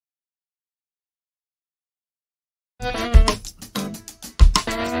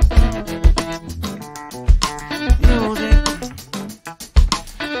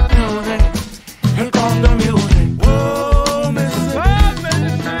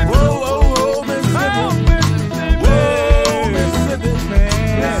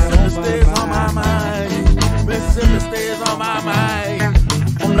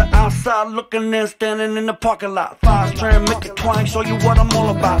Looking and standing in the parking lot, 5-strand, make it twang, show you what I'm all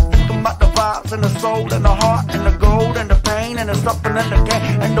about. Thinking about the vibes and the soul and the heart and the gold and the pain and the suffering and the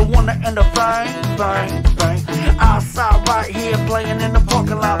gain and the wonder and the fame. Outside right here playing in the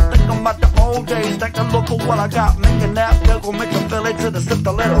parking lot, thinking about the old days, taking a look at what I got, making that pill, go make a Philly to the sip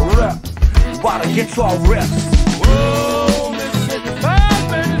to let it rip, while the guitar rips. Whoa, Mississippi,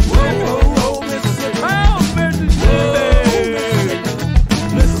 whoa, Mississippi,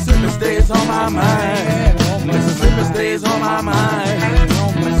 Mississippi stays on my mind. Mississippi stays on my mind.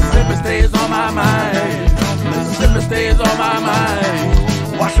 Mississippi stays on my mind. Mississippi stays on my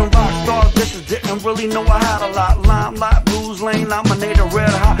mind. Watching rock stars, bitches didn't really know I had a lot. Limelight, Blues Lane, nominated red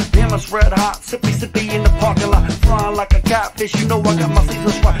hot. Damn, it's red hot. Sippy in the parking lot, flying like a catfish. You know I got my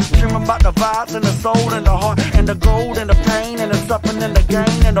seasons right. Dreaming about the vibes and the soul and the heart and the gold and the pain and the suffering and the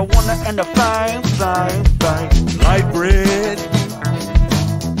gain and the wonder and the fame. Light bread,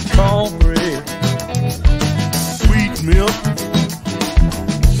 cornbread, sweet milk,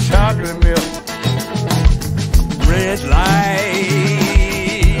 chocolate milk, red light,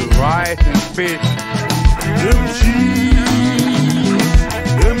 rice and fish, them cheese,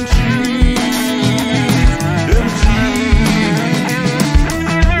 them cheese, them cheese.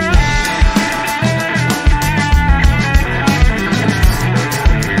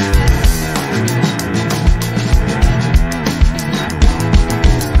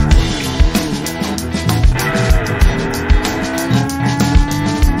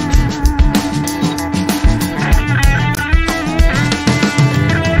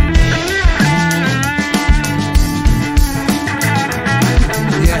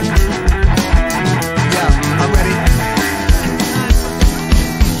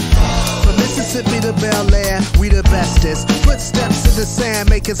 Footsteps in the sand,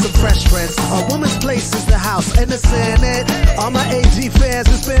 making some fresh prints. A woman's place is the house and the Senate. All my AG fans,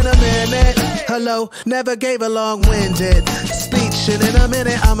 it's been a minute. Hello, never gave a long-winded speech, and in a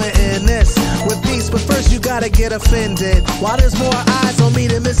minute I'ma end this with peace. But first you gotta get offended. While there's more eyes on me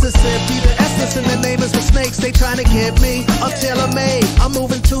than Mississippi, the essence in the name is the snakes they trying to get me. I'm tailor-made, I'm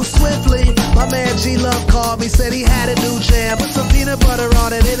moving too swiftly. My man G-Love called me, said he had a new jam. Put some peanut butter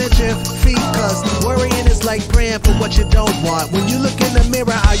on it in a jiffy, cause worrying is like praying for what you don't want. When you look in the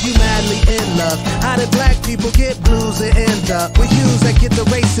mirror, are you madly in love? How did black people get blues and end up with yous that get the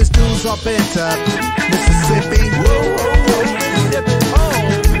racist dudes all bent up? Mississippi, whoa, whoa, whoa, Mississippi, oh,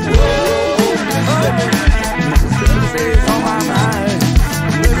 whoa, Mississippi. Mississippi stays on my mind.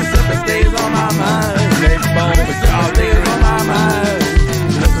 Mississippi stays on my mind. Mississippi stays on my mind.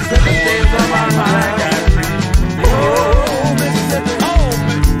 Mississippi stays on my mind. Whoa, Mississippi, oh,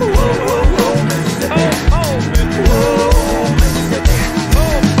 whoa, whoa, whoa, Mississippi, oh, Mississippi,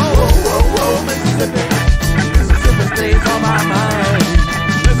 Mississippi. Mississippi stays on my mind.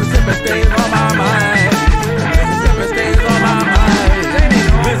 Mississippi stays on my mind. Mississippi stays on my mind.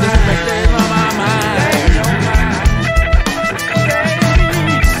 Mississippi stays on my mind.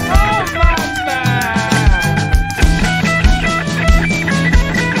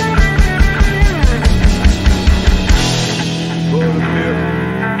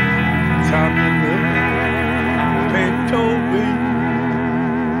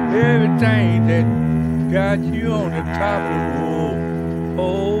 Everything that got you on the top of the world.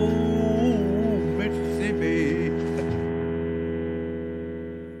 Oh,